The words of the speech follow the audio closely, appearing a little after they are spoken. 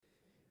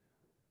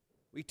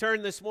We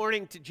turn this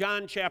morning to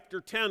John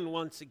chapter 10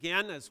 once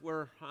again as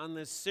we're on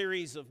this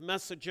series of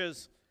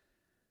messages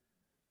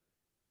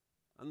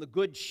on the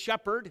Good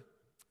Shepherd.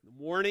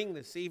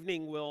 This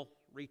evening we'll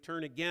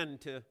return again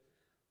to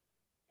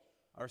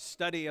our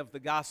study of the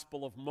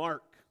Gospel of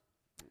Mark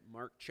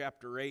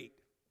chapter 8.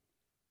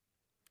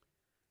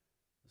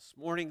 This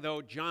morning,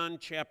 though, John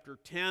chapter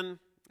 10,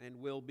 and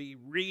we'll be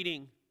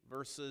reading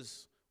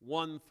verses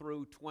 1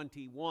 through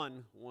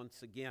 21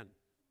 once again.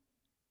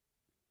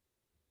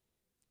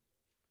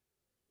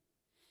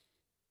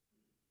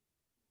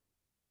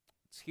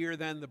 Let's hear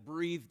then the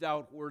breathed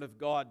out word of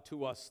God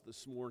to us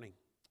this morning.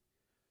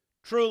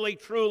 Truly,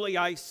 truly,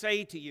 I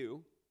say to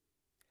you,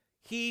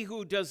 he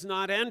who does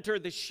not enter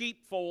the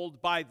sheepfold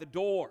by the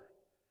door,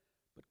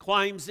 but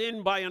climbs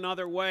in by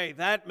another way,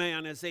 that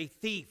man is a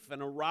thief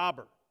and a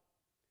robber.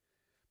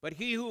 But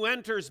he who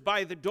enters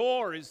by the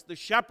door is the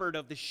shepherd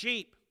of the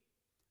sheep.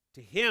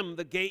 To him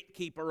the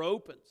gatekeeper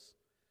opens.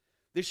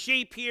 The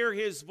sheep hear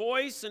his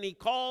voice, and he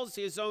calls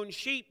his own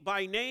sheep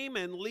by name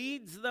and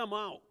leads them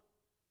out.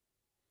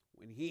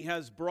 When he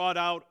has brought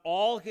out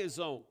all his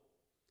own,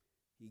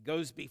 he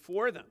goes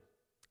before them,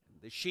 and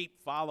the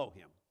sheep follow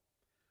him,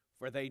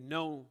 for they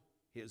know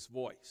his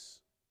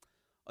voice.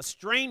 A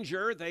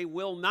stranger they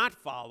will not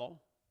follow,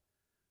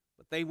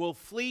 but they will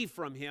flee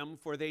from him,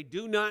 for they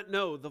do not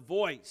know the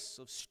voice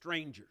of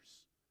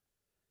strangers.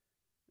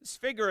 This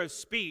figure of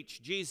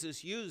speech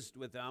Jesus used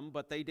with them,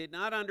 but they did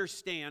not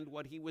understand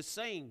what he was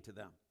saying to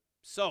them.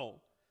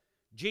 So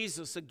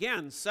Jesus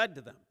again said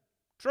to them,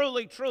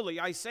 Truly, truly,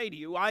 I say to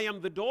you, I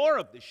am the door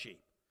of the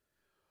sheep.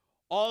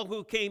 All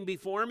who came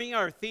before me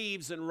are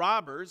thieves and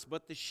robbers,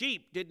 but the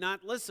sheep did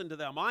not listen to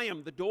them. I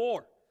am the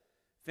door.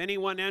 If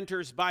anyone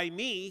enters by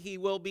me, he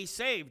will be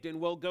saved and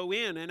will go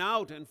in and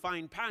out and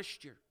find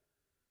pasture.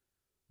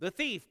 The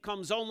thief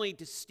comes only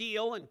to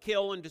steal and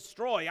kill and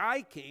destroy.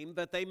 I came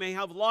that they may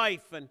have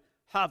life and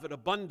have it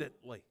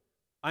abundantly.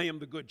 I am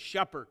the good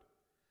shepherd.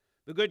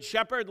 The good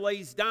shepherd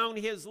lays down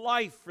his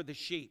life for the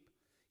sheep.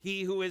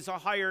 He who is a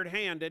hired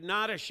hand and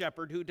not a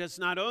shepherd, who does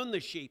not own the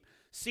sheep,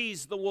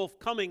 sees the wolf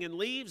coming and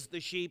leaves the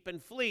sheep and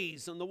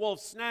flees, and the wolf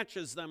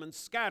snatches them and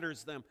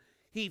scatters them.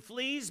 He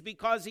flees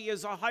because he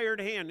is a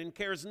hired hand and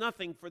cares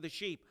nothing for the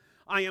sheep.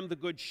 I am the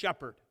good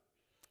shepherd.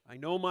 I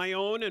know my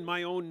own, and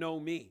my own know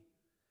me.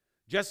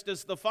 Just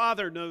as the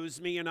Father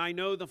knows me, and I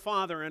know the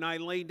Father, and I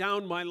lay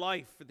down my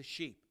life for the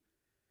sheep.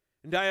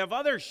 And I have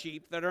other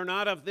sheep that are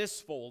not of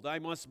this fold. I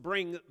must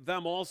bring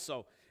them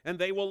also, and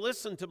they will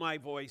listen to my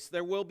voice.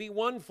 There will be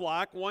one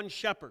flock, one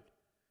shepherd.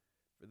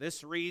 For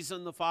this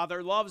reason the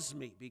Father loves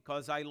me,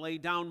 because I lay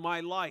down my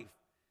life,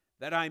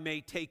 that I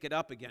may take it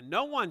up again.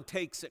 No one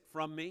takes it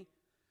from me,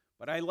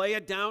 but I lay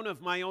it down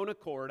of my own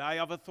accord. I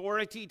have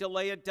authority to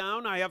lay it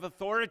down. I have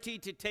authority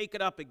to take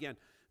it up again.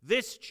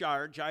 This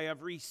charge I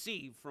have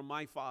received from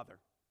my Father.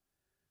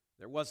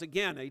 There was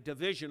again a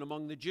division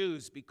among the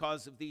Jews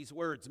because of these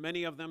words.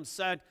 Many of them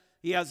said,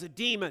 He has a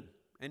demon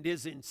and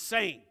is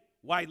insane.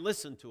 Why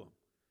listen to him?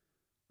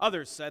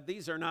 Others said,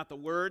 These are not the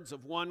words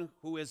of one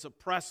who is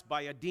oppressed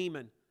by a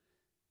demon.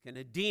 Can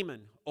a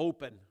demon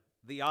open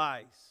the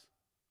eyes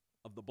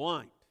of the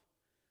blind?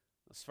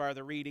 Thus far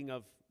the reading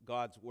of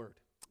God's word.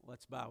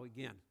 Let's bow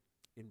again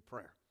in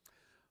prayer.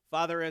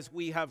 Father, as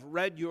we have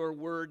read your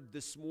word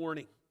this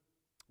morning,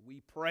 we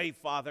pray,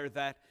 Father,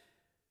 that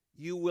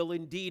you will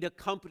indeed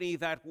accompany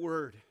that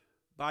word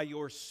by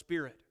your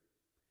Spirit.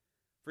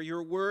 For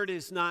your word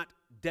is not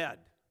dead.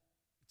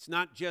 It's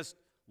not just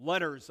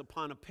letters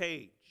upon a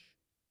page.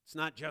 It's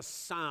not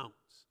just sounds.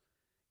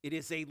 It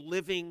is a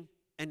living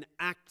and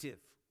active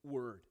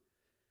word.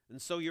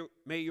 And so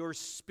may your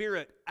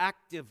Spirit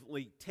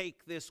actively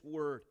take this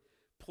word,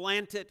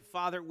 plant it,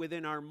 Father,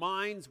 within our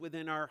minds,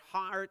 within our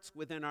hearts,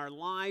 within our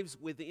lives,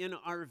 within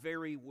our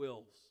very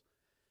wills,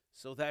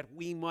 so that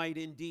we might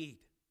indeed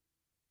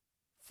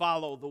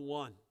follow the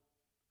one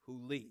who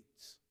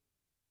leads.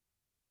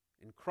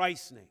 In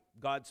Christ's name,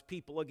 God's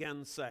people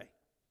again say,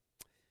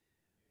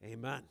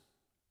 Amen.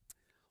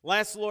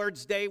 Last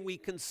Lord's Day, we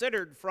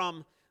considered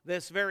from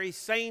this very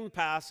same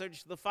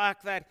passage the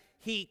fact that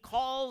he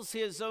calls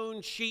his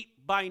own sheep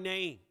by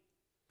name.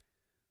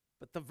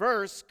 But the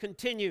verse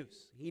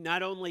continues. He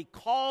not only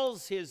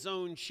calls his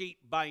own sheep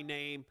by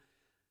name,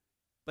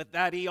 but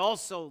that he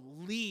also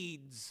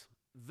leads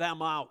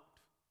them out.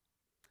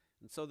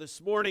 And so this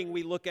morning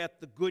we look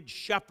at the Good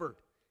Shepherd.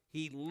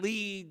 He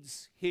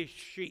leads his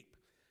sheep.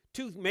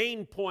 Two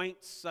main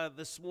points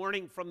this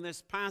morning from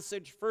this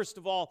passage. First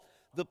of all,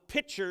 the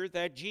picture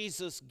that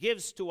Jesus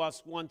gives to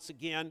us once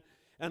again.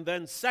 And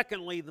then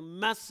secondly, the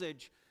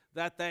message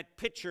that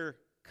picture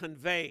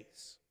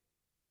conveys.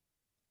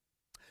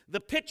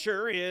 The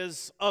picture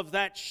is of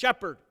that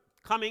shepherd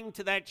coming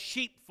to that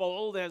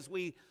sheepfold as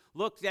we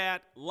looked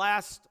at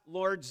last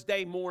Lord's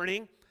Day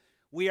morning.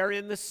 We are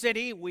in the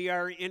city. We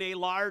are in a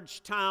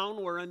large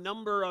town where a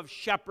number of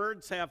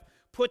shepherds have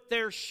put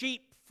their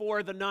sheep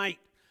for the night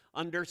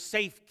under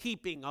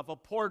safekeeping of a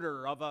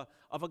porter, of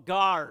a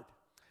guard.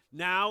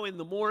 Now in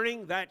the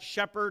morning, that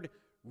shepherd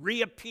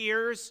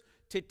reappears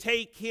to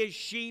take his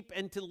sheep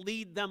and to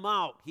lead them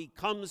out. He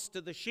comes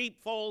to the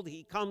sheepfold.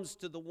 He comes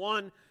to the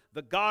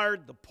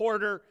guard, the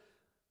porter,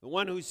 the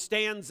one who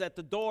stands at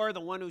the door, the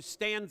one who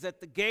stands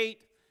at the gate.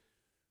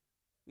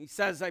 He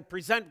says, I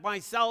present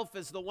myself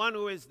as the one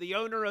who is the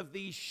owner of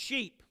these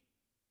sheep.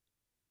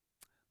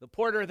 The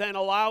porter then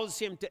allows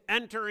him to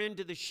enter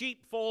into the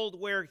sheepfold,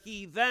 where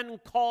he then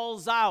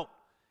calls out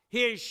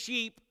his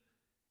sheep,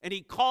 and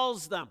he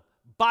calls them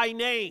by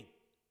name.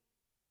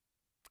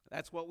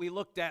 That's what we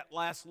looked at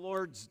last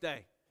Lord's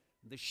Day.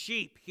 The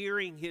sheep,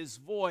 hearing his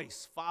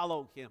voice,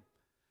 follow him.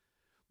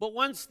 But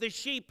once the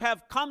sheep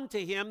have come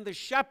to him, the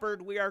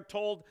shepherd, we are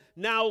told,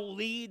 now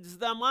leads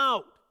them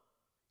out.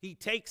 He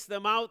takes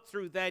them out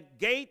through that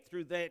gate,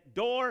 through that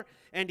door,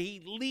 and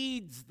he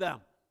leads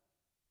them.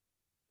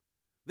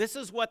 This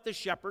is what the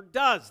shepherd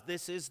does.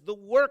 This is the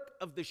work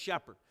of the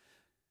shepherd.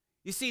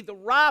 You see, the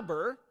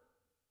robber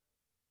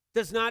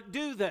does not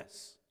do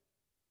this.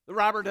 The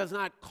robber does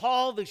not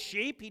call the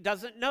sheep. He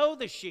doesn't know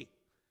the sheep.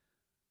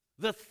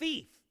 The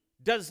thief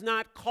does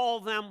not call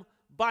them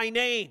by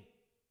name.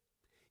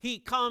 He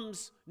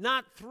comes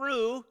not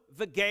through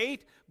the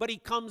gate, but he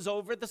comes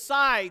over the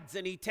sides,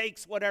 and he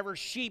takes whatever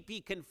sheep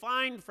he can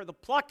find for the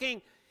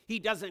plucking. He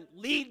doesn't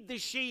lead the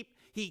sheep.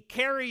 He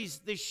carries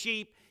the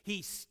sheep.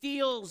 He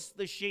steals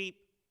the sheep.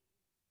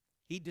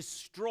 He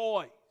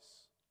destroys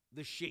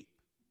the sheep.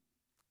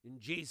 In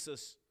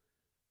Jesus'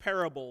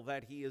 parable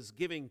that he is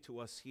giving to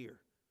us here.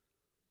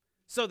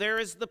 So there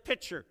is the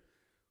picture.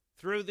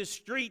 Through the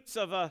streets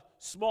of a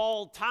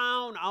small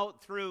town,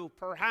 out through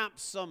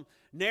perhaps some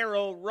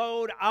narrow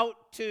road,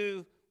 out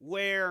to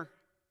where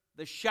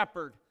the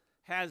shepherd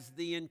has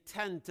the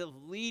intent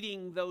of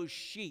leading those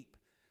sheep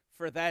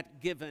for that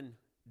given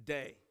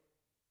day.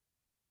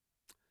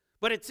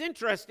 But it's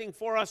interesting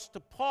for us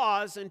to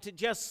pause and to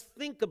just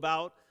think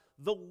about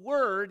the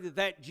word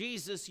that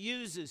Jesus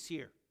uses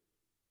here.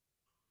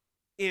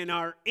 In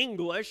our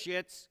English,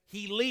 it's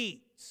he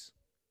leads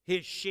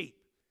his sheep.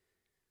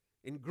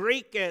 In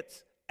Greek,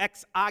 it's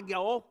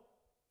exageo.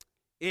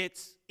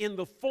 It's in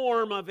the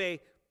form of a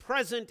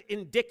present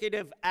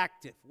indicative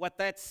active. What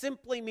that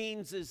simply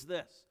means is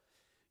this.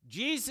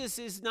 Jesus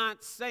is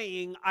not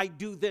saying, I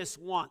do this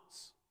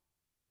once.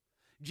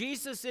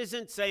 Jesus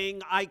isn't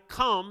saying, I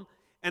come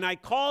and I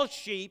call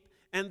sheep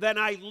and then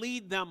I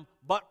lead them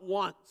but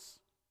once.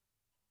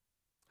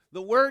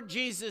 The word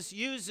Jesus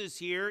uses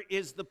here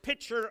is the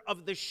picture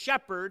of the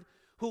shepherd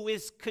who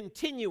is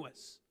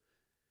continuous.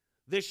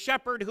 The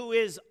shepherd who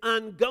is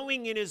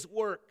ongoing in his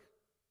work.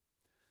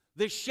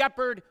 The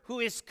shepherd who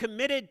is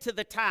committed to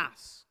the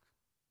task.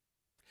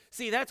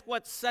 See, that's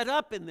what's set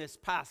up in this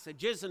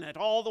passage, isn't it?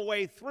 All the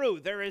way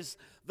through. There is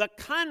the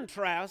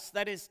contrast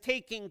that is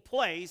taking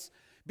place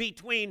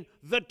between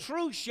the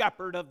true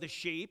shepherd of the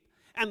sheep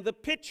and the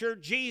picture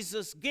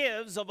Jesus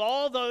gives of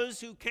all those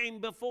who came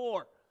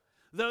before.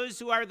 Those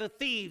who are the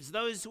thieves,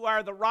 those who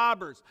are the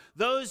robbers,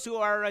 those who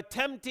are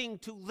attempting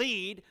to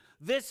lead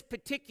this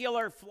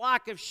particular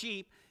flock of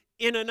sheep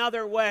in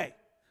another way.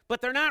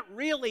 But they're not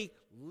really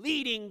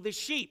leading the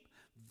sheep.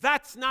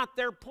 That's not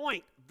their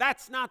point.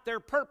 That's not their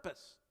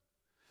purpose.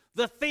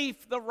 The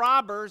thief, the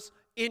robber's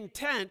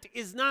intent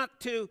is not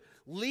to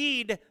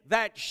lead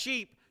that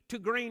sheep to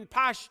green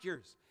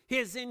pastures.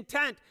 His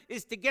intent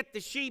is to get the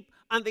sheep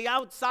on the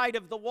outside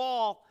of the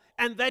wall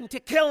and then to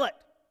kill it,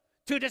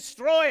 to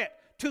destroy it,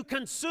 to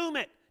consume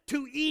it,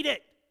 to eat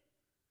it,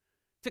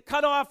 to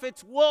cut off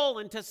its wool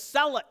and to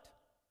sell it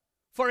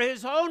for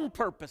his own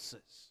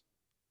purposes.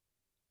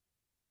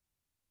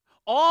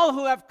 All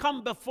who have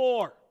come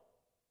before,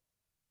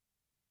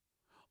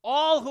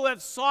 all who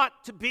have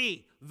sought to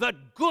be the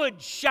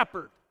good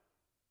shepherd,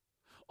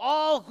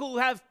 all who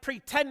have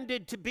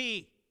pretended to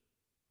be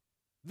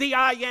the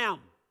I am,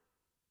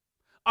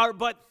 are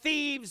but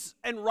thieves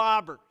and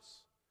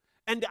robbers,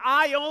 and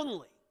I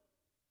only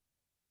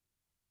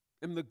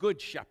am the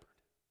good shepherd.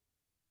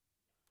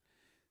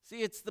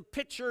 See, it's the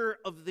picture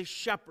of the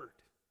shepherd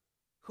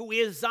who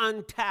is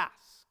on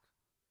task,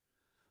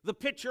 the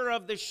picture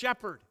of the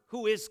shepherd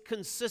who is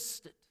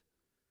consistent,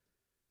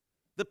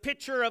 the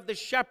picture of the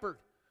shepherd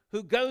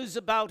who goes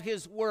about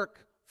his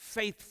work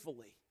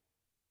faithfully.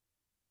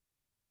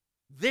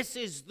 This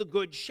is the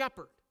good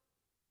shepherd.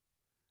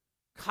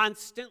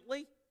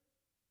 Constantly,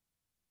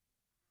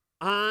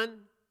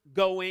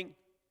 ongoing,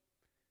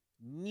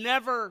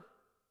 never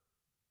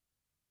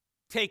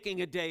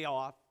taking a day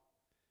off,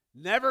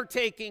 never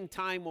taking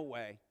time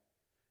away,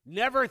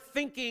 never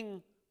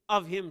thinking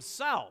of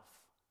himself,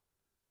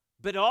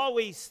 but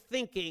always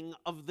thinking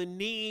of the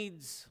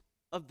needs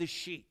of the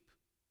sheep.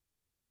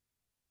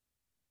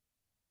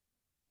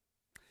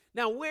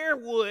 Now, where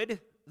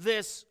would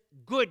this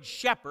good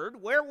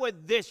shepherd, where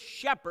would this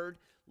shepherd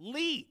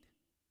lead?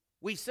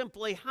 We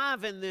simply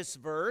have in this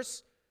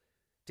verse,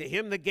 to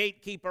him the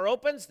gatekeeper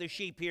opens, the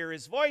sheep hear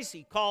his voice,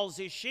 he calls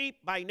his sheep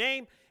by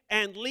name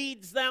and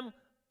leads them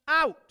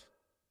out.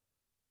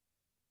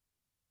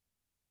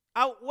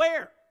 Out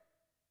where?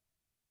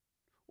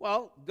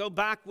 Well, go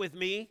back with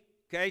me,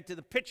 to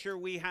the picture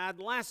we had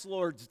last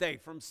Lord's Day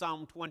from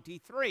Psalm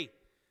 23.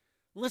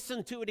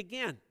 Listen to it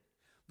again.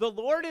 The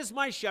Lord is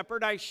my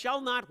shepherd, I shall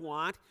not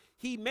want.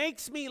 He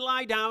makes me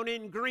lie down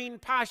in green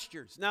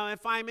pastures. Now,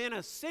 if I'm in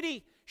a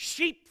city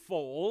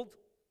sheepfold,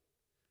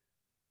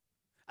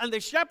 and the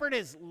shepherd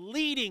is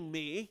leading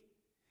me,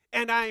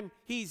 and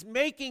he's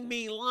making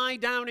me lie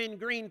down in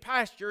green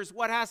pastures,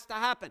 what has to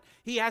happen?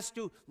 He has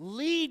to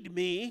lead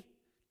me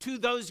to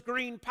those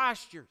green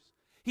pastures.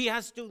 He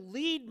has to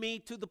lead me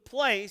to the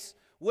place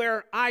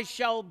where I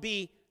shall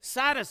be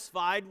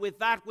satisfied with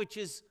that which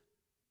is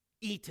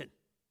eaten.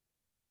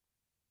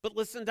 But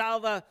listen to how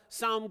the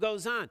psalm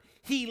goes on.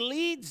 He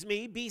leads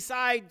me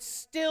beside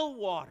still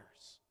waters.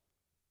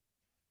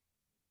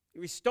 He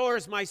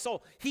restores my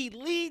soul. He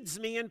leads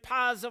me in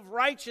paths of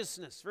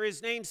righteousness for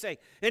his name's sake.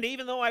 And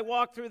even though I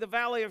walk through the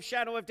valley of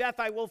shadow of death,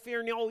 I will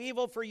fear no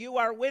evil, for you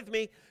are with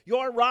me.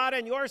 Your rod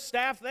and your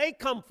staff, they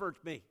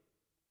comfort me.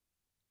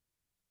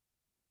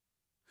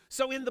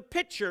 So in the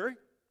picture,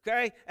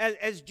 okay,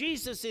 as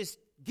Jesus is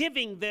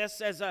giving this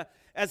as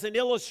an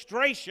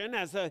illustration,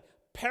 as a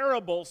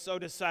parable, so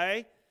to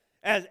say,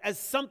 as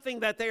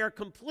something that they are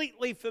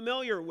completely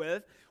familiar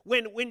with,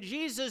 when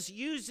Jesus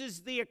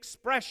uses the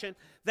expression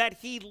that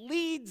he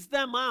leads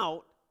them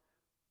out,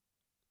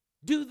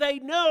 do they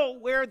know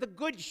where the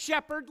good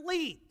shepherd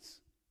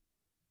leads?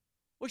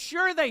 Well,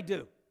 sure they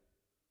do.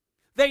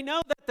 They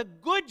know that the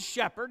good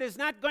shepherd is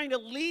not going to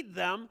lead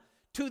them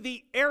to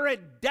the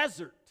arid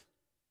desert.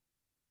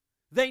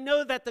 They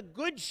know that the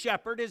good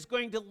shepherd is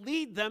going to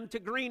lead them to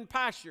green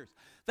pastures.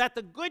 That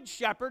the good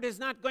shepherd is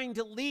not going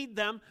to lead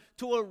them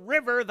to a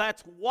river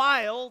that's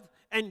wild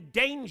and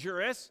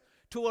dangerous,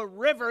 to a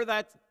river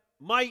that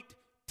might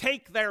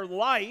take their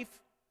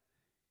life.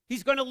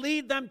 He's going to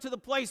lead them to the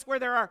place where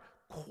there are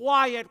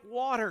quiet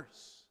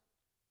waters.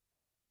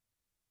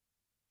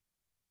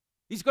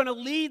 He's going to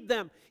lead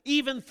them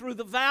even through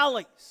the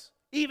valleys,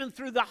 even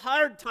through the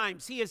hard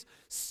times. He is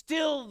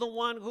still the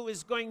one who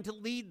is going to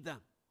lead them.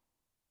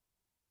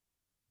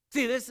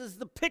 See, this is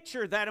the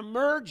picture that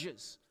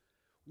emerges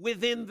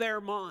within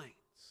their minds.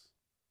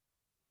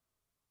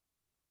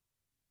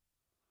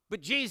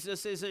 But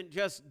Jesus isn't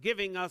just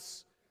giving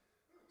us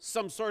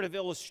some sort of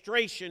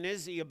illustration,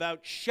 is he,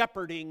 about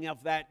shepherding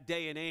of that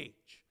day and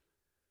age?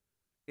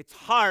 It's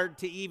hard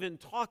to even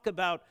talk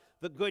about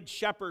the good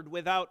shepherd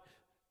without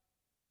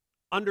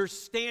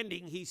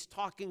understanding he's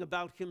talking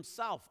about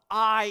himself.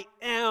 I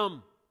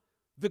am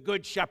the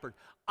good shepherd.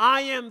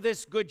 I am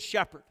this good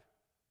shepherd.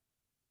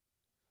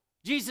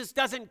 Jesus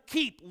doesn't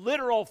keep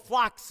literal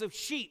flocks of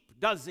sheep,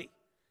 does he?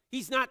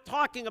 He's not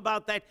talking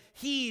about that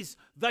he's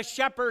the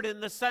shepherd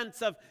in the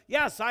sense of,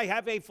 yes, I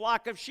have a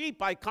flock of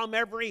sheep. I come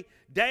every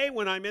day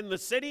when I'm in the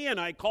city and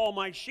I call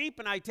my sheep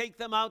and I take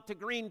them out to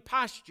green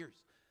pastures.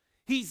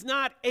 He's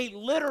not a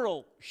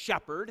literal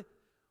shepherd,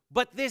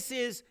 but this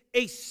is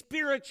a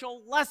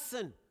spiritual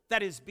lesson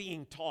that is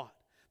being taught.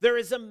 There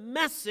is a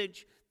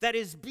message that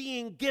is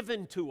being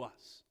given to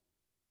us.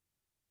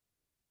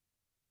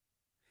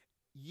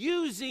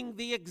 Using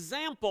the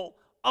example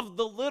of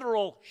the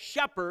literal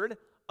shepherd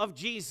of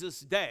Jesus'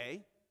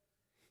 day,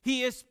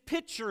 he is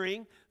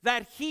picturing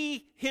that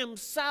he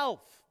himself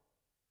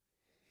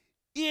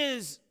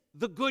is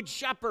the good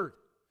shepherd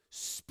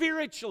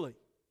spiritually.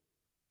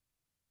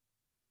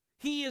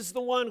 He is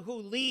the one who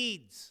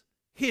leads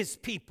his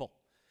people.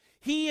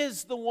 He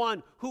is the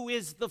one who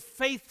is the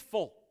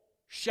faithful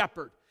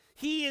shepherd.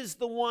 He is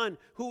the one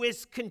who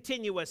is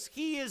continuous.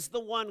 He is the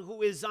one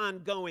who is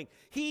ongoing.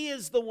 He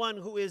is the one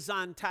who is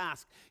on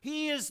task.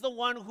 He is the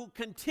one who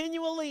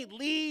continually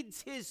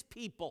leads his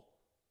people.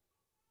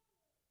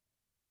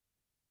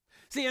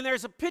 See, and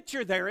there's a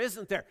picture there,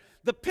 isn't there?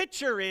 The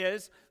picture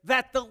is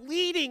that the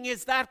leading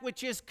is that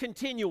which is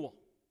continual.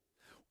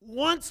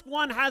 Once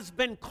one has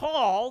been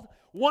called,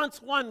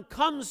 once one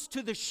comes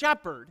to the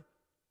shepherd,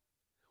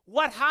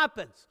 what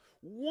happens?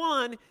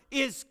 One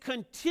is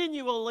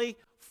continually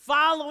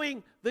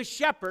following the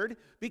shepherd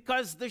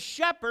because the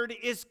shepherd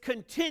is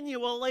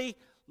continually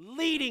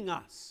leading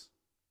us.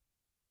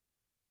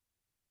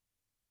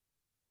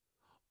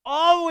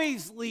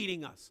 Always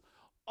leading us.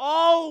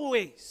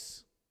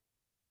 Always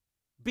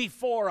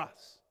before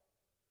us.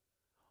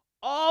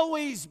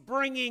 Always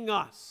bringing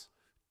us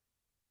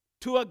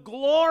to a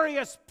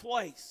glorious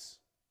place.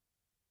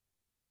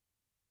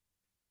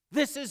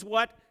 This is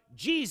what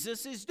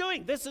Jesus is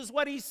doing. This is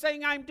what he's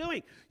saying I'm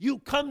doing. You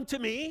come to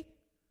me.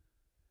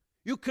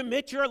 You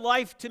commit your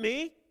life to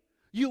me.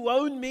 You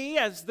own me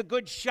as the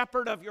good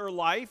shepherd of your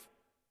life.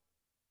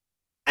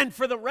 And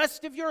for the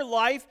rest of your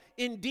life,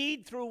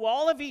 indeed through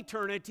all of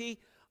eternity,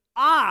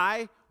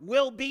 I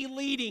will be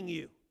leading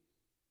you.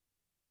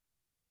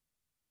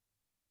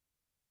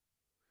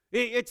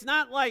 It's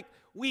not like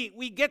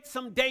we get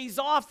some days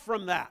off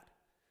from that.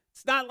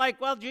 It's not like,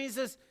 well,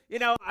 Jesus,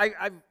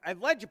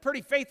 I've led you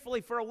pretty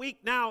faithfully for a week.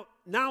 Now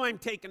I'm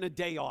taking a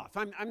day off.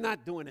 I'm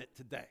not doing it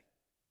today.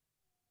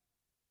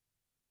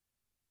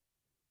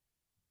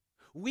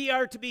 We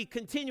are to be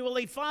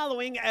continually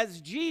following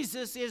as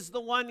Jesus is the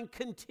one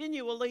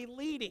continually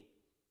leading.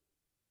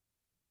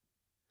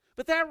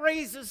 But that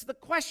raises the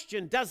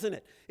question, doesn't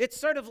it? It's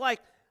sort of like,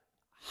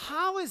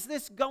 how is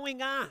this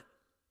going on?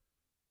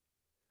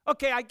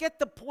 Okay, I get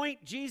the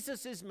point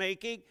Jesus is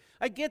making.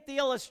 I get the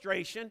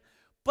illustration.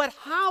 But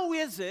how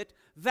is it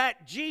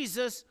that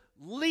Jesus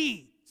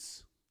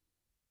leads?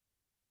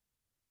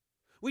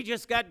 We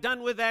just got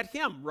done with that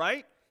hymn,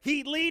 right?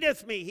 He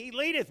leadeth me, he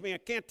leadeth me. I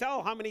can't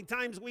tell how many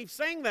times we've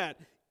sang that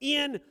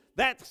in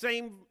that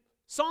same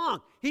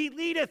song. He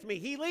leadeth me,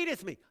 he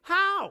leadeth me.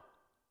 How?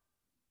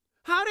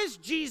 How does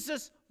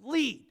Jesus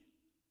lead?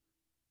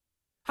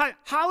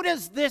 How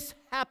does this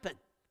happen?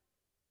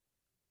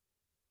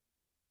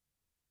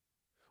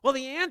 Well,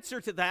 the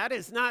answer to that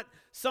is not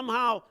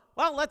somehow,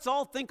 well, let's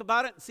all think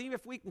about it and see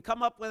if we can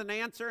come up with an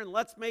answer, and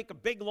let's make a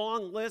big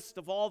long list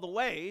of all the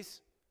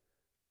ways.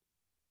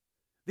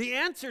 The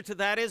answer to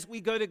that is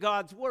we go to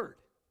God's Word.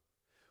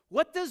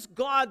 What does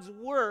God's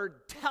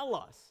Word tell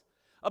us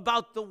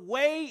about the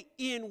way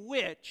in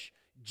which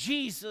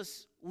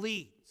Jesus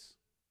leads?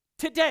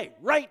 Today,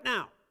 right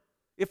now,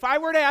 if I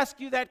were to ask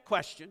you that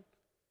question,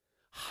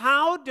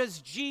 how does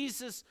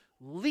Jesus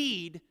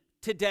lead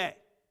today?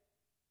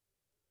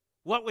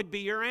 What would be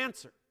your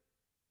answer?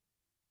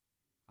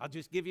 I'll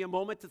just give you a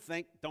moment to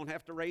think. Don't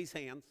have to raise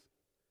hands.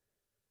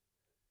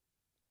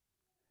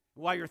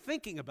 While you're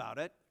thinking about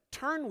it,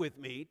 turn with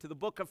me to the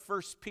book of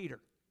 1 Peter.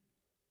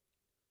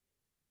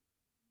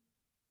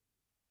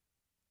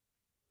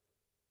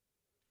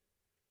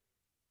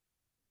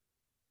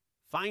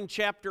 Find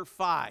chapter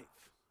 5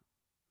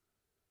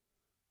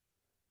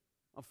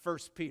 of 1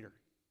 Peter.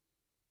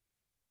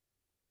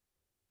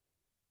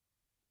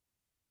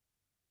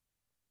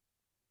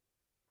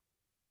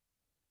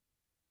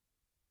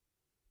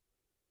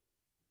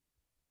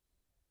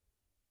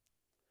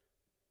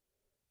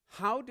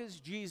 How does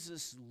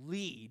Jesus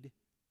lead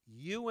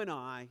you and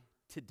I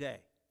today?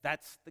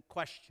 That's the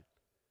question.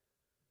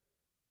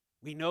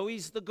 We know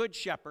he's the good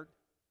shepherd.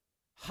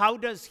 How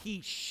does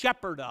he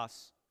shepherd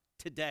us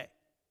today?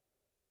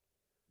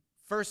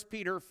 1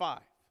 Peter 5.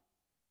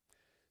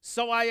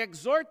 So I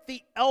exhort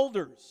the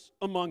elders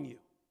among you,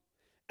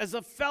 as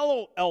a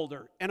fellow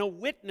elder and a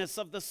witness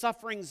of the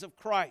sufferings of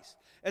Christ,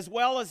 as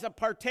well as a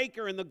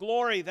partaker in the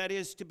glory that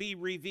is to be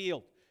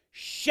revealed.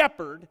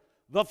 Shepherd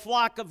the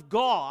flock of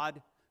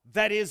God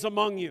that is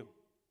among you,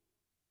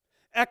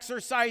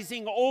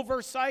 exercising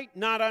oversight,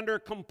 not under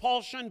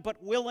compulsion,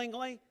 but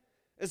willingly,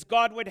 as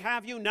God would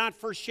have you, not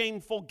for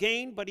shameful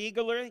gain, but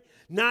eagerly,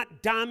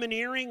 not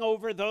domineering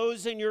over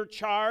those in your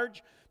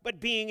charge, but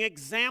being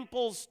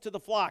examples to the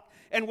flock.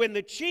 And when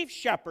the chief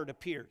shepherd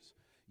appears,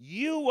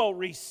 you will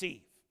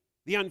receive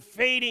the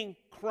unfading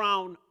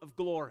crown of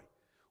glory.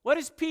 What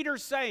is Peter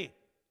saying?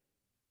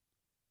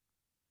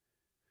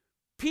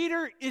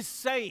 Peter is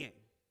saying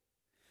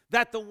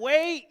that the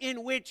way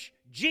in which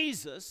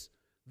Jesus,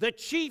 the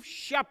chief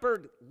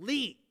shepherd,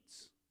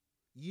 leads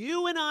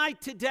you and I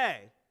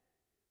today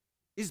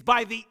is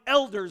by the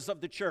elders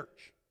of the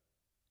church.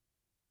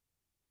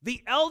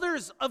 The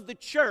elders of the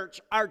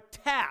church are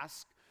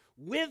tasked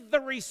with the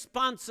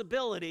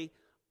responsibility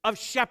of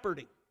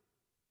shepherding.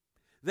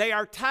 They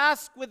are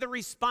tasked with the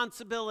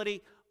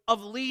responsibility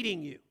of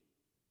leading you.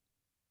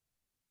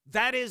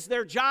 That is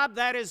their job,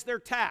 that is their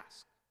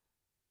task.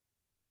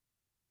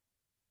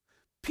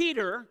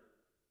 Peter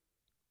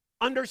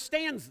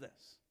understands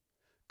this,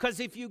 because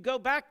if you go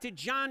back to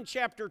John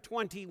chapter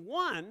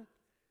 21,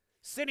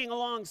 sitting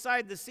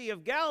alongside the Sea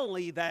of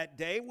Galilee that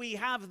day, we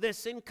have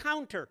this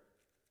encounter.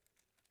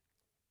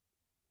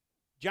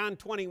 John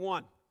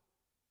 21,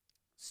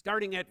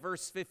 starting at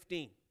verse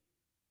 15.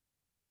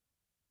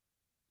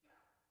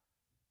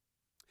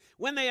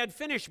 When they had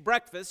finished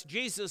breakfast,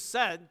 Jesus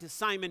said to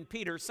Simon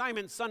Peter,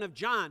 Simon, son of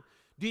John,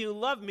 do you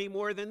love me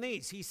more than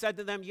these? He said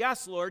to them,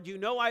 yes, Lord, you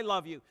know I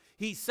love you.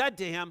 He said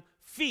to him,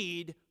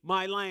 feed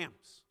my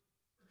lambs.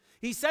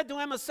 He said to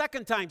him a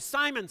second time,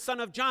 Simon, son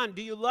of John,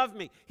 do you love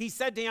me? He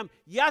said to him,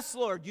 yes,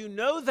 Lord, you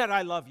know that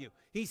I love you.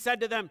 He said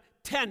to them,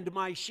 tend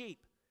my sheep.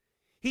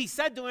 He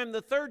said to him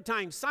the third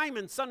time,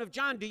 Simon, son of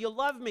John, do you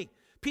love me?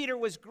 Peter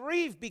was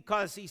grieved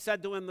because he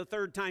said to him the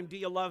third time, do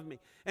you love me?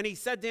 And he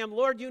said to him,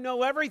 Lord, you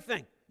know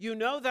everything. You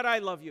know that I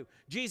love you.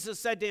 Jesus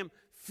said to him,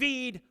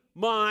 feed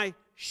my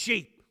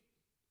sheep.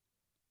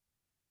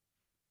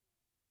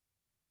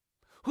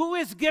 Who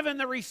is given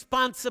the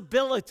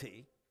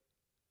responsibility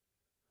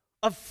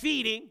of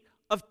feeding,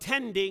 of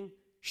tending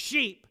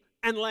sheep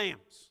and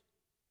lambs?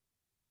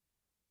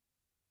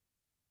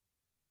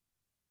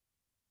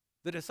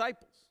 The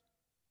disciples.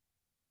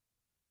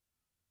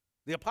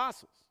 The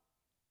apostles.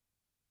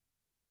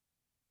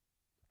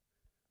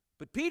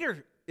 But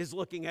Peter is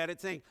looking at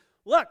it saying,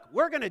 look,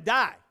 we're going to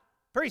die.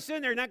 Pretty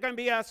soon there are not going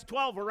to be us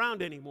 12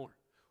 around anymore.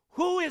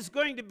 Who is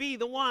going to be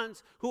the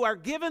ones who are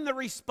given the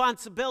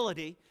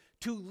responsibility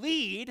to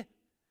lead,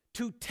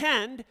 to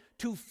tend,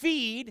 to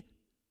feed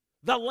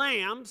the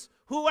lambs?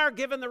 Who are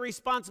given the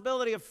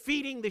responsibility of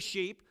feeding the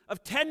sheep,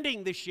 of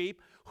tending the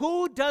sheep?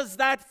 Who does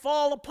that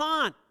fall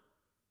upon?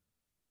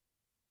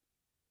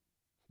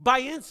 By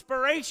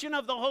inspiration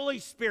of the Holy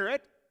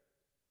Spirit,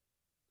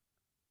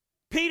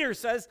 Peter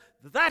says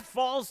that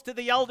falls to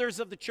the elders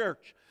of the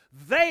church.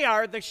 They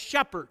are the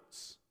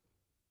shepherds.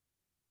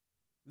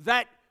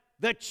 that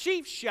the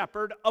chief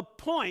shepherd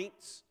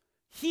appoints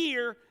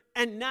here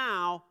and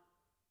now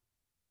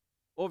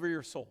over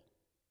your soul.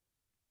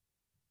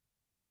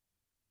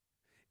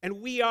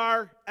 And we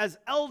are, as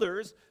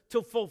elders,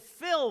 to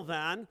fulfill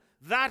then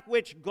that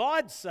which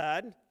God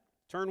said.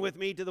 Turn with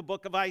me to the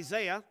book of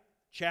Isaiah,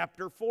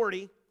 chapter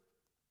 40.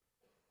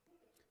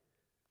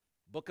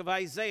 Book of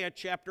Isaiah,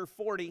 chapter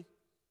 40.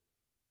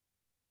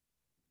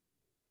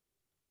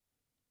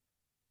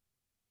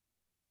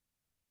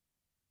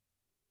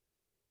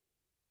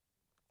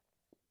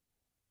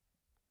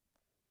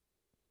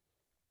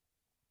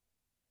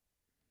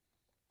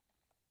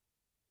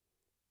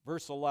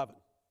 Verse 11.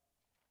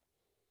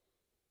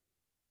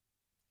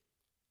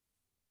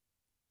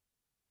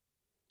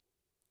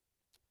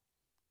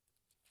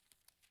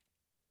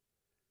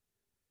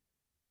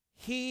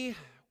 He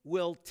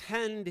will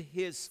tend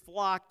his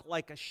flock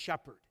like a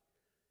shepherd.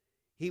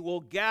 He will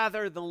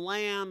gather the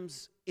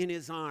lambs in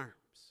his arms.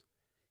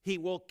 He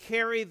will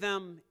carry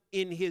them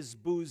in his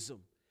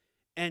bosom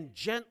and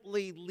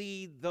gently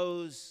lead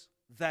those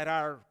that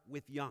are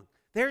with young.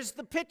 There's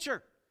the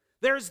picture.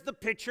 There's the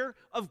picture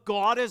of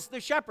God as the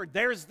shepherd.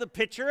 There's the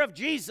picture of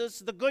Jesus,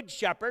 the good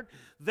shepherd.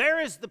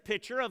 There is the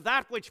picture of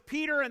that which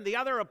Peter and the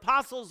other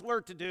apostles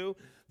were to do.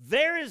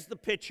 There is the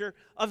picture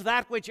of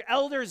that which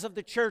elders of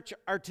the church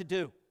are to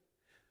do.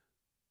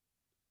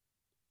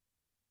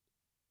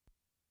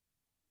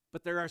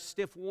 But there are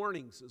stiff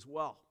warnings as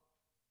well.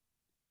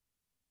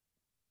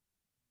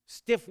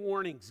 Stiff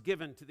warnings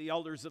given to the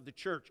elders of the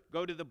church.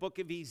 Go to the book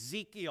of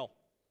Ezekiel,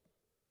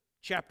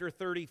 chapter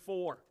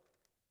 34.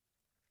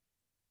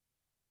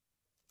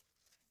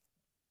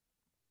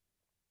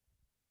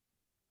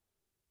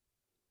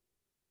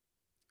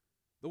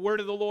 The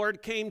word of the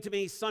Lord came to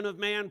me, Son of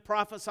man,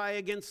 prophesy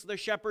against the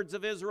shepherds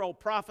of Israel.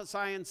 Prophesy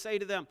and say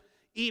to them,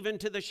 even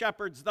to the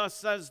shepherds, thus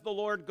says the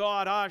Lord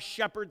God, ah,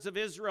 shepherds of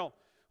Israel,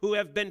 who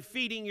have been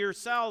feeding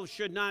yourselves,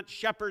 should not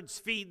shepherds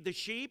feed the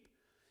sheep?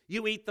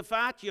 You eat the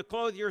fat, you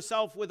clothe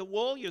yourself with the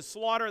wool, you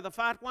slaughter the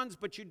fat ones,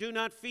 but you do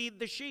not feed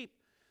the sheep.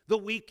 The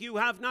weak you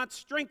have not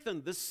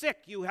strengthened, the sick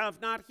you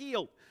have not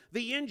healed,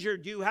 the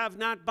injured you have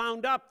not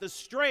bound up, the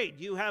strayed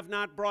you have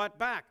not brought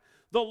back,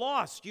 the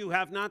lost you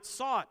have not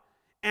sought.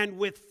 And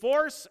with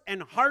force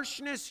and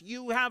harshness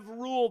you have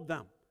ruled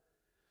them.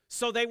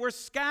 So they were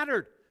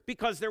scattered,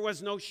 because there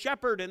was no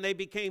shepherd, and they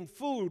became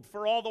food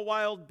for all the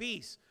wild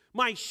beasts.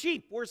 My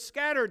sheep were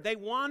scattered. They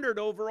wandered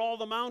over all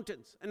the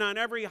mountains, and on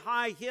every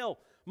high hill.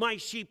 My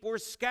sheep were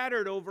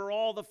scattered over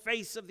all the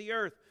face of the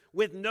earth,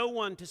 with no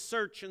one to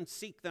search and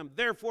seek them.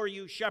 Therefore,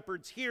 you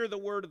shepherds, hear the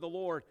word of the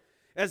Lord.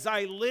 As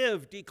I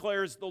live,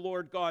 declares the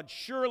Lord God,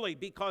 surely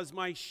because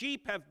my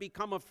sheep have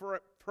become a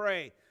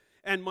prey,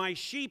 and my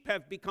sheep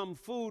have become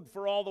food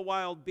for all the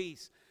wild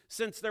beasts,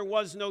 since there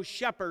was no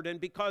shepherd, and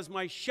because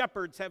my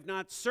shepherds have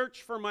not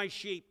searched for my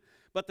sheep,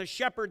 but the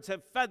shepherds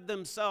have fed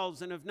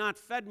themselves and have not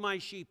fed my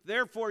sheep.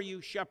 Therefore,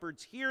 you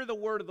shepherds, hear the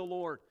word of the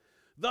Lord.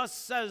 Thus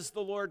says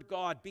the Lord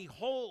God,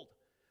 behold,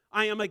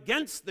 I am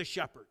against the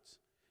shepherds,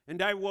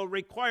 and I will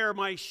require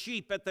my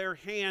sheep at their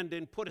hand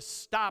and put a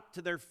stop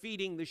to their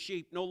feeding the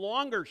sheep. No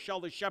longer shall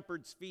the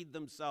shepherds feed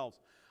themselves.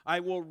 I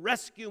will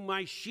rescue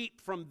my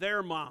sheep from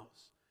their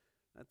mouths,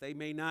 that they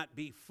may not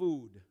be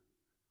food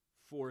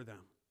for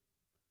them.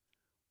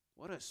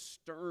 What a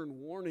stern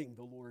warning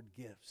the Lord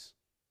gives.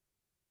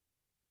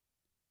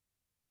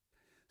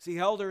 See,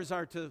 elders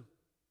are to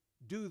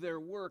do their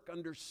work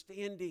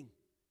understanding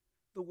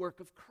the work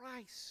of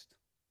Christ,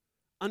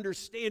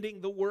 understanding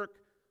the work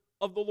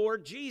of the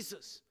Lord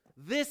Jesus.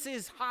 This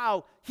is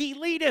how he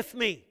leadeth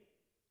me.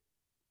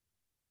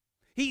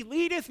 He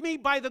leadeth me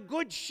by the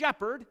good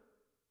shepherd,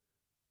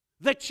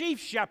 the chief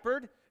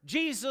shepherd,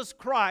 Jesus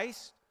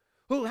Christ,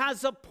 who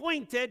has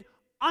appointed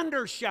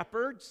under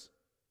shepherds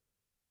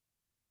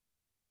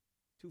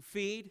to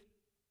feed,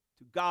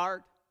 to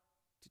guard,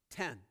 to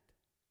tend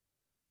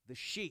the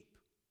sheep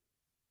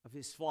of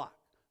his flock,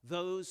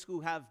 those who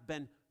have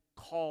been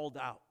called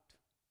out.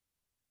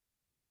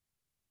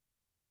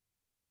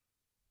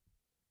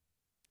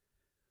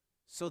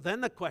 So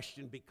then the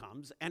question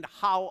becomes, and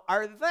how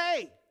are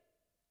they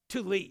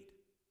to lead?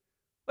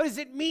 What does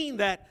it mean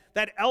that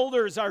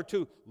elders are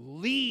to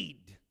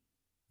lead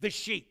the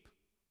sheep?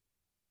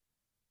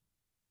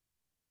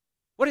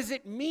 What does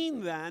it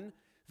mean then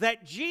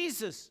that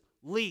Jesus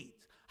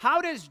leads?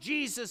 How does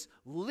Jesus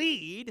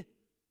lead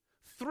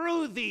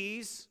through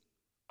these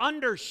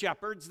under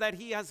shepherds that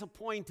he has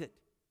appointed?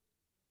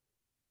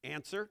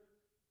 Answer: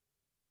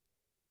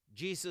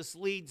 Jesus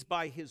leads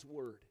by his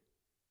word.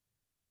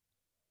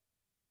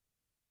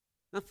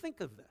 Now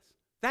think of this.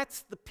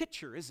 That's the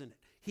picture, isn't it?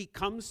 He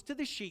comes to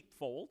the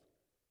sheepfold,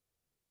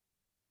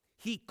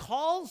 he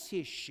calls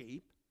his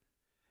sheep,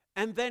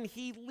 and then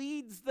he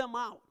leads them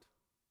out.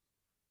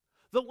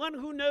 The one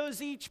who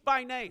knows each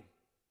by name.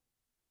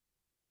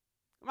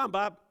 Come on,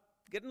 Bob.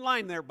 Get in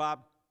line there,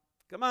 Bob.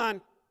 Come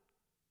on.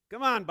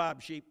 Come on,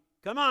 Bob Sheep.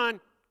 Come on.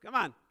 Come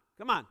on.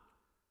 Come on.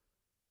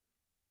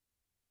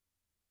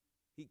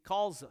 He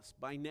calls us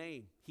by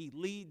name. He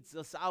leads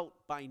us out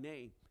by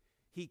name.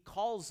 He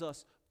calls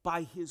us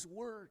by His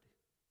Word.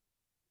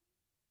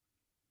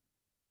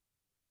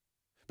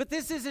 But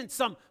this isn't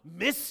some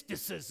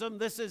mysticism.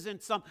 This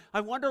isn't some,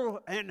 I wonder,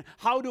 and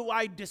how do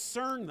I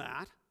discern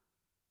that?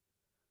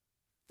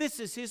 This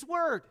is His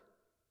Word.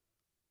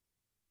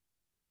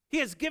 He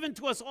has given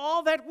to us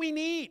all that we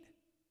need.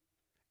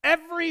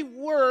 Every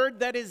word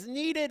that is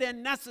needed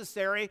and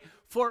necessary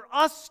for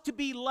us to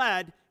be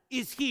led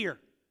is here.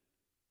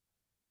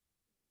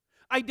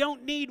 I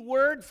don't need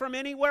word from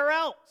anywhere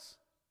else.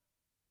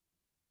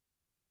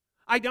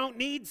 I don't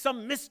need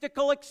some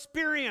mystical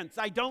experience.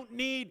 I don't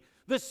need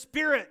the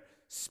Spirit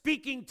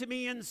speaking to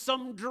me in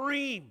some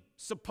dream,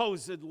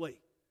 supposedly.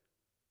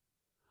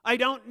 I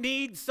don't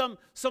need some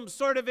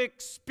sort of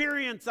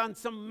experience on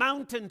some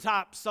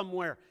mountaintop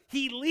somewhere.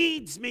 He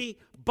leads me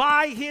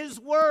by His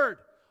Word.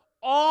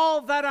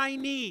 All that I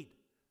need,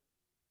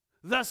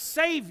 the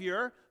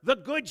Savior, the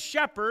Good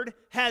Shepherd,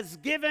 has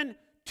given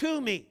to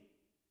me.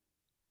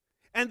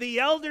 And the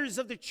elders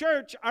of the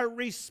church are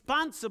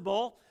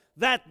responsible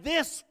that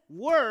this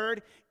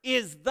Word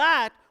is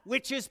that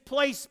which is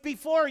placed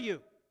before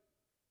you.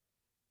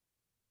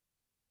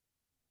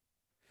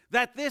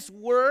 That this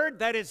Word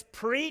that is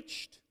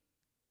preached,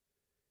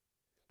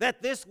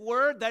 that this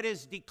Word that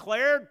is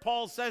declared,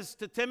 Paul says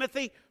to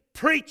Timothy,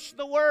 preach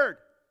the Word.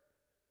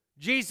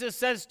 Jesus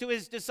says to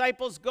His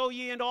disciples, go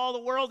ye into all the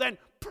world and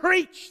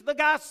preach the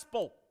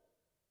gospel.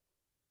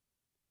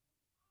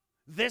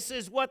 This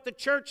is what the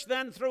church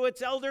then, through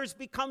its elders,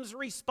 becomes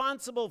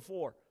responsible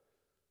for.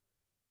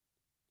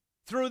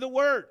 Through the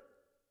Word.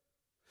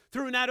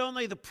 Through not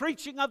only the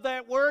preaching of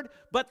that Word,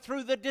 but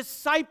through the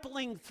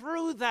discipling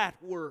through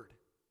that Word.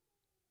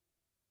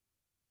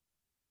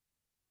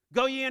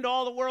 Go ye into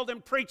all the world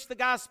and preach the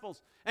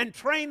gospels and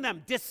train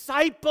them,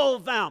 disciple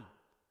them.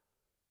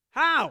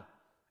 How?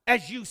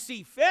 As you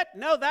see fit?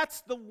 No, that's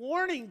the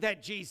warning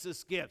that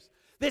Jesus gives.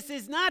 This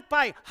is not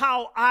by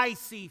how I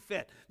see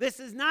fit.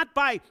 This is not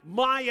by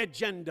my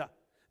agenda.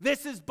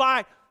 This is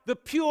by the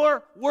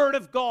pure Word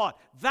of God.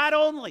 That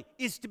only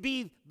is to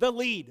be the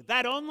lead.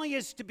 That only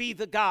is to be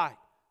the guide.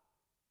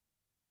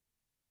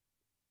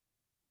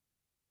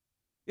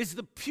 Is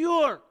the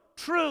pure,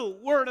 true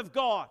Word of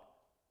God.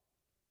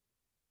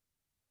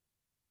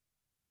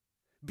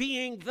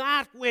 Being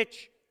that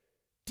which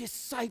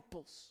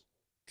disciples,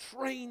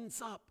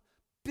 trains up,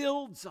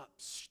 builds up,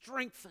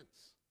 strengthens.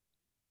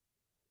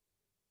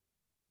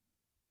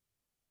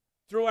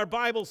 Through our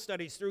Bible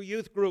studies, through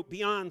youth group,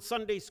 beyond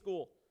Sunday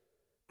school,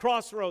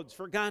 Crossroads,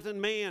 Forgotten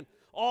Man,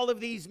 all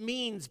of these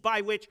means by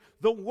which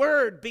the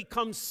Word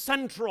becomes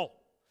central.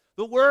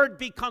 The Word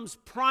becomes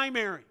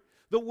primary.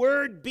 The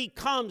Word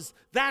becomes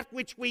that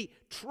which we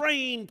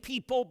train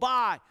people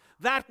by,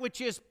 that which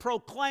is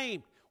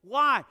proclaimed.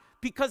 Why?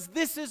 Because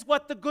this is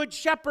what the Good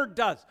Shepherd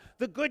does.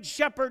 The Good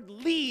Shepherd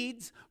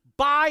leads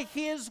by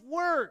His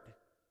Word.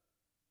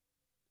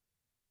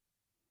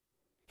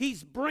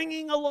 He's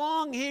bringing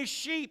along His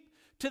sheep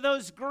to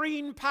those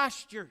green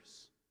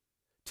pastures,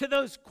 to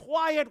those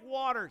quiet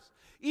waters,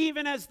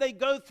 even as they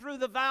go through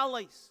the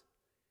valleys.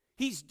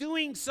 He's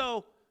doing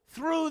so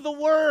through the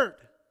Word.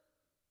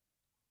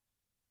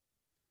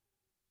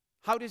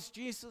 How does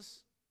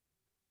Jesus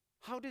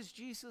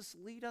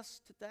lead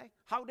us today?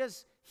 How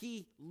does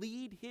He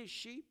lead His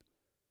sheep?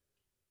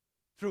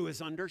 Through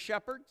His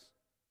under-shepherds?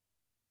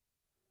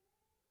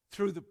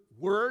 Through the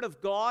Word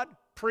of God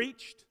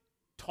preached,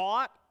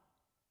 taught?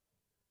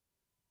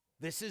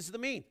 This is the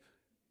means.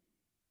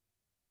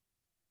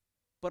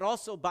 But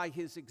also by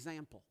His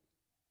example.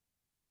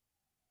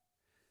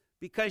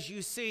 Because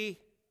you see,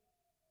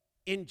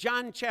 in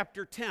John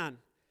chapter 10,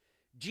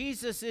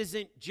 Jesus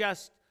isn't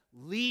just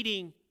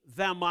leading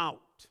them out.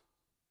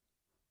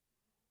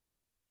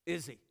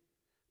 Is He?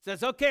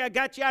 Says, okay, I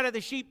got you out of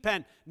the sheep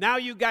pen. Now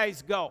you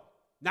guys go.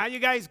 Now you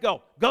guys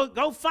go.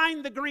 Go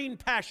find the green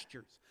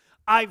pastures.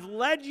 I've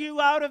led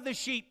you out of the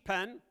sheep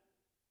pen.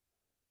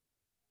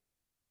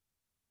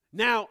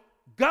 Now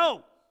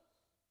go.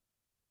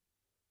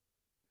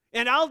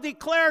 And I'll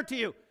declare to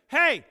you,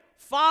 hey,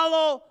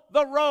 follow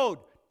the road.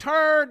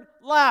 Turn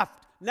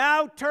left.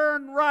 Now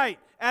turn right.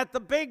 At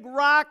the big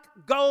rock,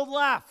 go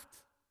left.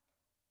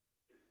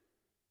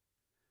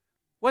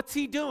 What's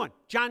He doing?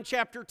 John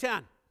chapter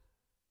 10.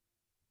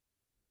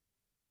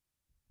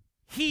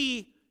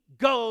 He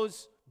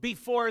goes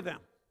before them.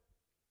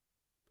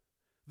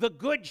 The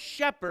Good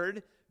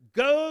Shepherd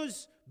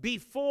goes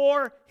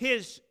before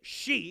His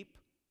sheep,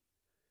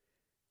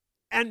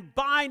 and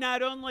by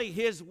not only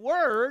His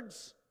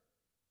words,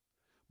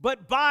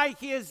 but by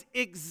His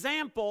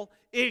example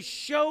is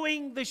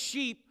showing the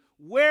sheep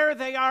where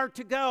they are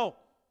to go.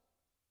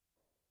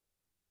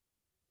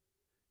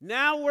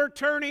 Now we're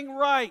turning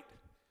right.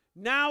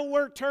 Now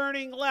we're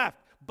turning left.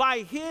 By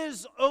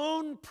His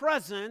own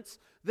presence,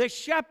 the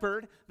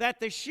shepherd that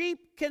the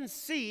sheep can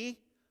see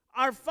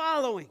are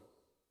following.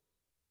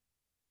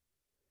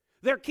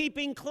 They're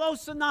keeping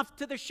close enough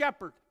to the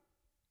shepherd.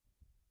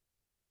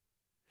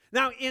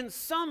 Now, in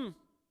some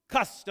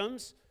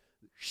customs,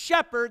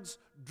 shepherds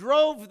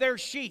drove their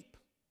sheep.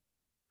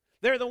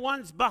 They're the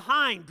ones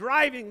behind,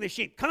 driving the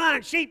sheep. Come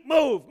on, sheep,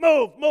 move,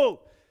 move, move.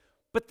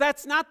 But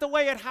that's not the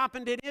way it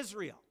happened in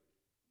Israel.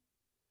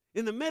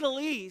 In the Middle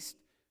East,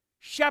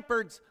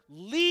 shepherds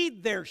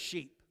lead their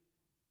sheep.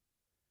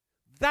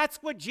 That's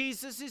what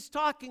Jesus is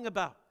talking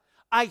about.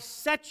 I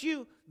set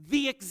you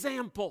the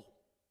example.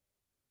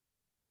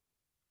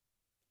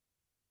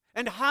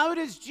 And how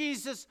does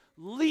Jesus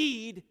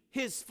lead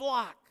his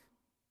flock?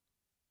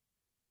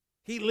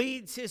 He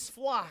leads his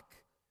flock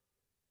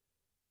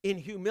in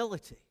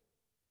humility.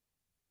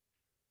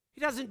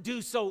 He doesn't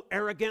do so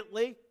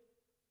arrogantly.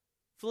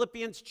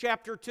 Philippians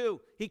chapter 2,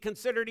 he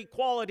considered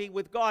equality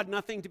with God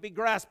nothing to be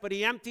grasped, but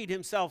he emptied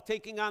himself,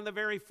 taking on the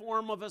very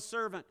form of a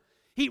servant.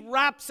 He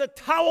wraps a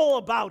towel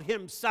about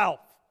himself.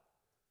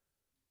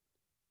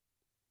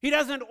 He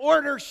doesn't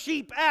order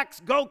sheep X,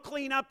 go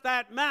clean up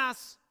that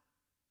mess.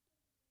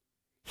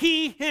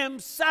 He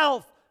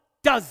himself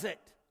does it.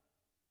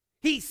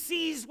 He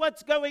sees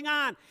what's going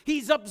on.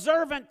 He's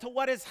observant to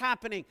what is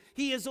happening.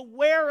 He is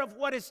aware of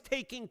what is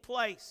taking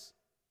place.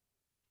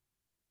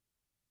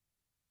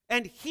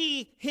 And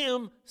he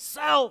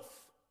himself,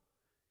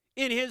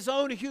 in his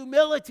own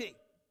humility,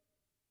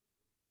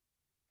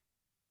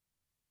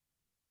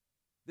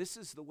 this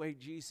is the way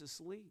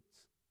Jesus leads.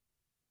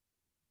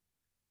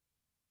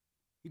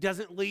 He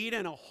doesn't lead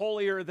in a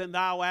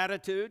holier-than-thou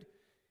attitude.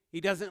 He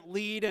doesn't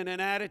lead in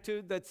an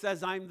attitude that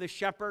says, I'm the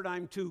shepherd,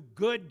 I'm too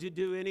good to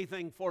do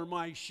anything for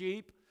my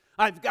sheep.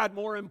 I've got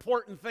more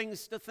important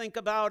things to think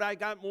about, I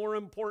got more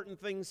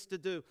important things to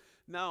do.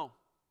 No.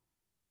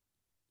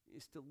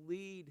 He's to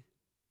lead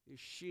his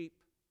sheep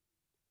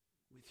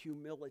with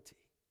humility.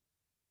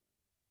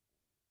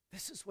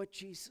 This is what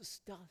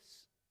Jesus does.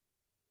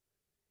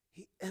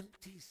 He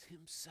empties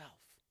himself,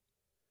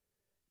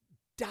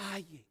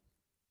 dying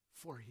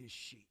for his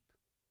sheep.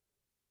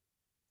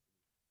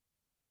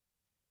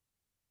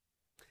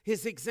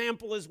 His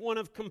example is one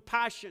of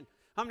compassion.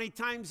 How many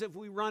times have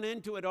we run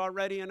into it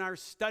already in our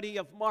study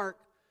of Mark?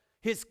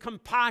 His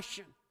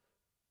compassion.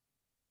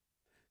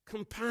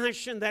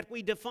 Compassion that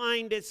we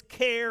defined as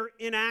care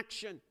in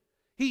action.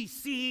 He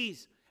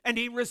sees and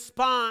he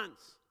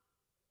responds.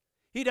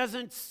 He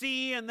doesn't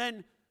see and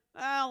then,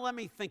 let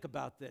me think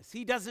about this.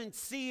 He doesn't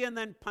see and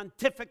then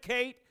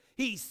pontificate.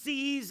 He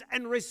sees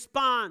and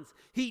responds.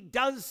 He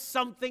does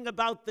something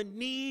about the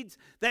needs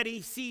that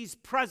he sees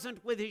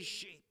present with his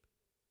sheep.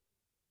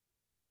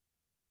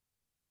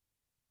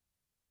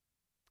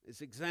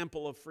 His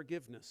example of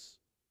forgiveness.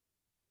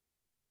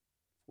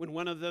 When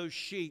one of those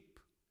sheep,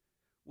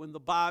 when the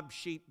Bob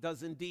sheep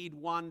does indeed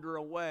wander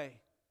away,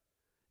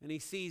 and he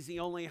sees he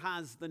only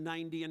has the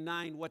 90 and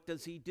 9, what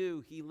does he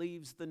do? He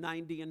leaves the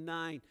 90 and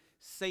 9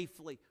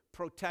 safely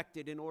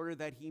protected in order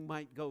that he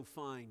might go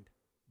find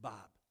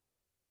Bob.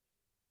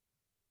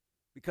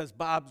 Because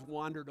Bob's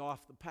wandered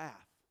off the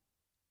path.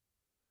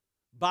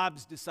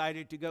 Bob's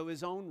decided to go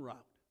his own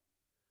route.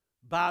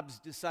 Bob's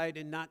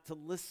decided not to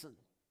listen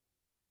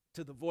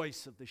to the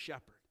voice of the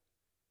shepherd.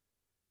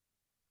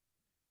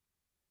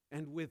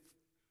 And with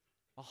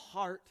a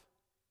heart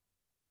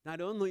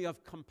not only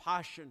of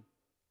compassion,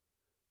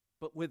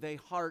 but with a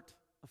heart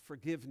of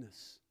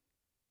forgiveness,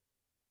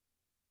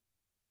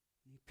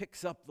 he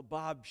picks up the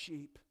Bob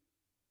sheep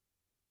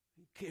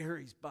and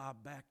carries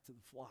Bob back to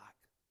the flock.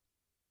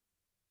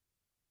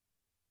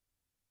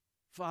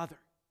 Father,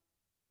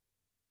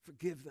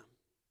 forgive them,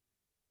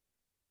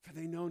 for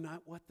they know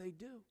not what they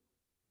do.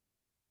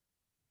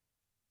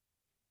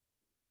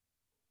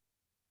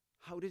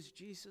 How does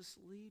Jesus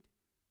lead?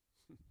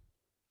 He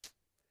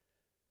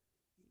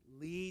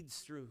leads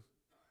through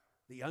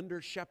the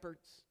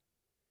under-shepherds.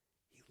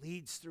 He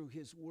leads through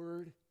his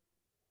word.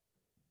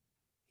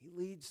 He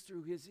leads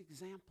through his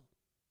example.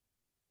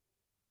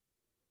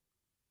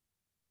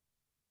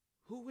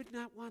 Who would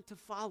not want to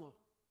follow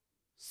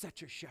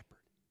such a shepherd?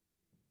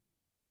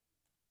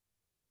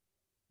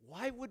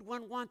 Why would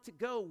one want to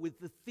go with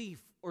the thief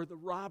or the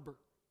robber?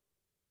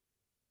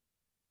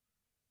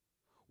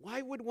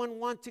 Why would one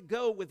want to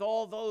go with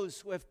all those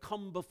who have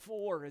come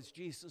before, as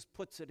Jesus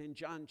puts it in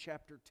John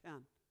chapter 10?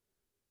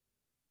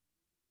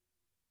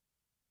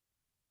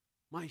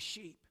 My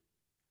sheep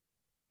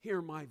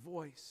hear my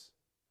voice,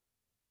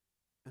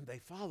 and they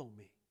follow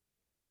me.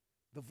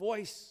 The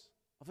voice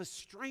of a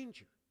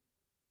stranger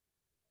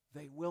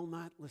they will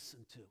not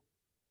listen to,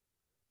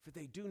 for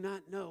they do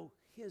not know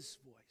his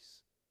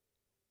voice.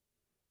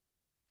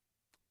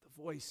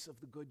 The voice of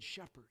the Good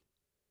Shepherd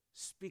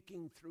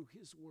speaking through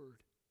his word.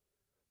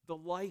 The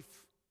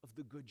life of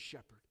the Good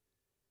Shepherd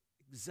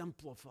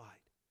exemplified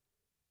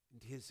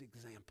in his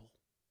example.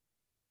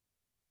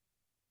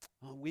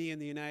 We in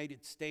the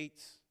United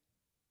States,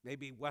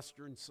 maybe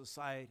Western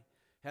society,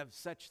 have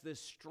such this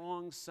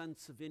strong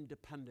sense of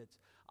independence.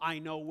 I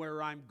know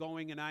where I'm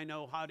going and I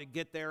know how to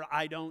get there.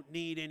 I don't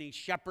need any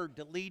shepherd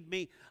to lead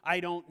me. I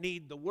don't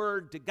need the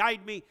word to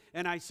guide me,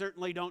 and I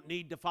certainly don't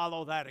need to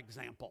follow that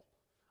example.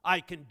 I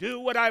can do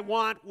what I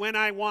want, when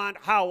I want,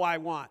 how I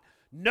want.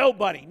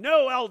 Nobody,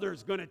 no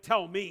elder's going to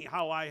tell me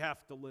how I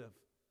have to live.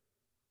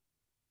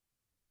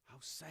 How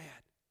sad.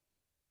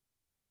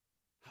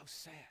 How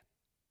sad.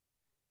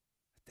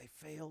 they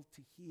failed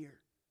to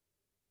hear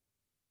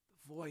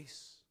the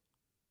voice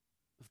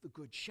of the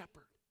Good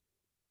Shepherd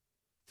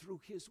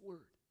through his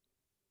word,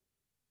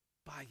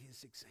 by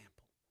his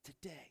example.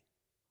 Today,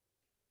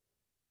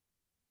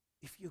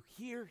 if you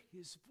hear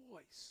his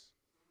voice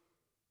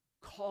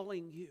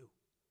calling you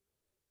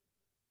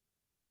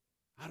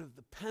out of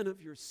the pen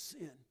of your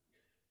sin,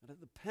 out of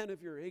the pen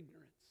of your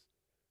ignorance,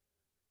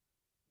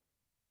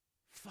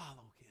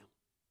 follow him.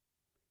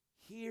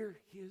 Hear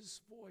his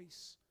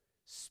voice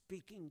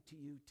speaking to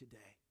you today.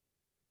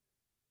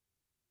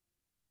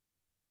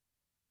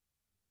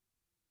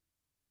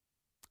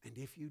 And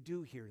if you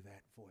do hear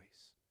that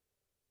voice,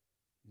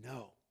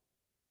 know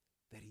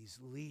that he's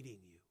leading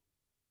you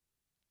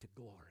to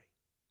glory.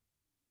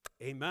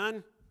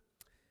 Amen.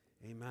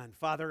 Amen.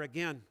 Father,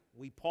 again,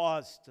 we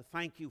pause to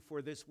thank you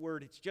for this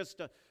word. It's just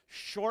a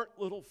short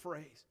little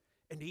phrase,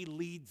 and he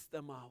leads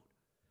them out.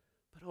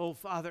 But oh,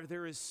 Father,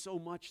 there is so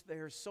much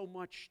there, so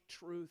much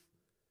truth,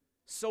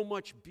 so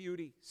much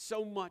beauty,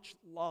 so much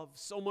love,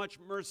 so much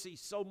mercy,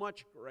 so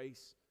much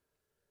grace,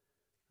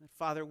 that,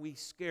 Father, we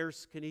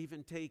scarce can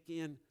even take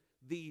in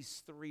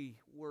these 3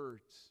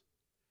 words.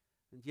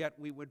 And yet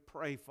we would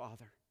pray,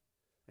 Father,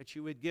 that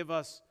you would give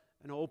us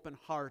an open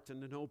heart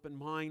and an open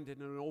mind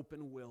and an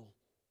open will,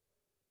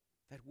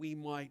 that we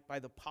might, by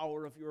the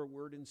power of your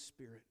word and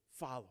spirit,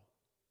 follow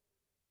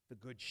the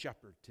Good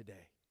Shepherd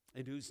today,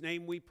 in whose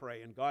name we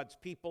pray, and God's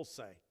people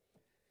say,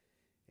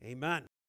 amen.